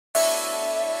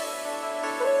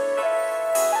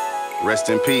Rest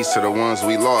in peace to the ones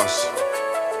we lost.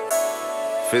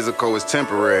 Physical is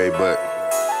temporary, but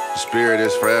the spirit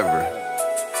is forever.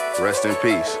 Rest in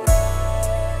peace.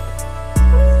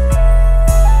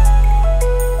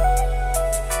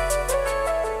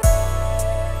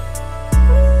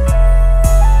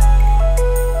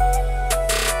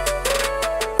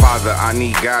 Father, I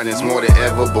need guidance more than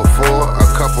ever before.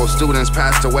 A couple students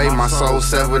passed away, my soul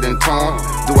severed and torn.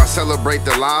 Do I celebrate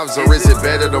their lives or is it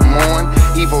better to mourn?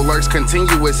 Evil lurks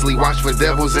continuously, watch for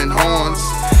devils and horns.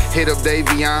 Hit up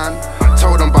Davion,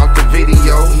 told him about the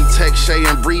video. He text Shay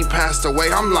and Bri passed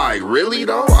away. I'm like, really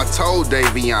though? I told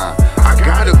Davion, I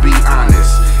gotta be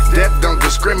honest. Death don't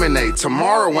discriminate,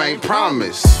 tomorrow ain't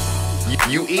promised.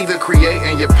 You either create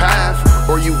in your path,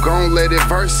 or you gon' let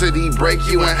adversity break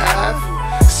you in half.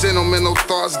 Sentimental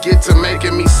thoughts get to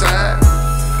making me sad.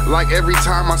 Like every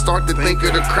time I start to think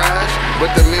of the crash,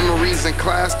 but the memories in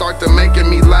class start to making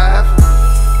me laugh.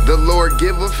 The Lord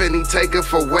giveth and He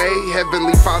taketh away.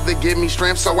 Heavenly Father, give me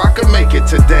strength so I could make it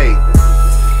today.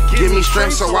 Give me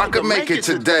strength so I could make it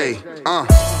today.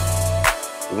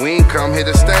 We ain't come here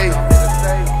to stay,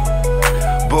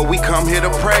 but we come here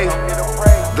to pray.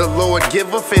 The Lord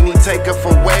giveth and He taketh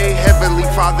away. Heavenly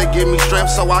Father, give me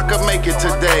strength so I could make it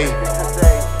today.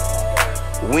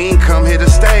 We ain't come here to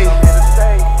stay,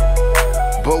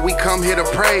 but we come here to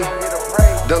pray.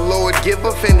 The Lord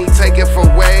giveth and He taketh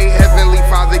away. Heavenly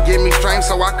Father, give me strength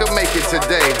so I could make it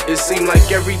today. It seems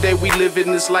like every day we live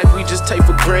in this life we just take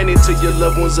for granted. Till your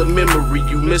loved one's a memory,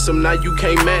 you miss them, now you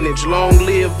can't manage. Long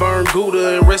live Vern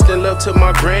Gouda and rest in love to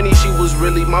my granny. She was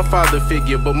really my father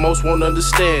figure, but most won't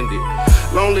understand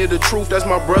it. Long live the truth, that's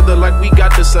my brother, like we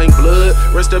got the same blood.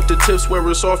 Rest up the tips where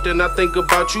it's often I think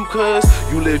about you, cuz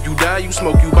you live, you die, you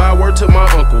smoke, you buy. Word to my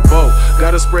Uncle Bo.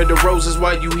 Gotta spread the roses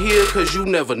while you here, cause you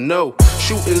never know.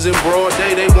 Shootings in broad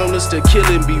day, they want us to kill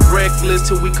and be reckless.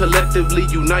 Till we collectively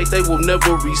unite, they will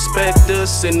never respect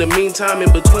us. In the meantime,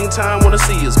 in between time, wanna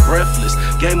see us breathless.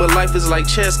 Game of life is like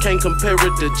chess, can't compare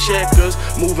it to checkers.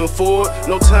 Moving forward,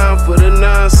 no time for the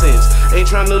nonsense. Ain't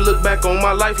trying to look back on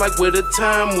my life like where the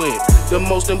time went. The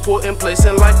most important place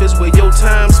in life is where your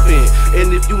time spent.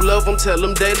 And if you love them, tell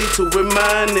them daily to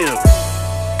remind them.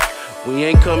 We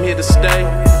ain't come here to stay,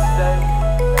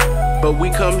 but we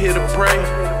come here to pray.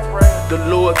 The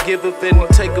Lord giveth and He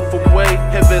taketh away.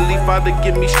 Heavenly Father,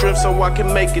 give me strength so I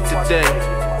can make it today.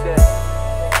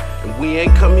 And we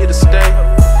ain't come here to stay,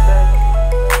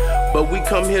 but we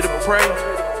come here to pray.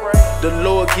 The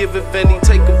Lord giveth and He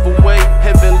taketh away.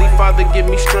 Heavenly Father, give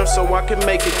me strength so I can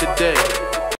make it today.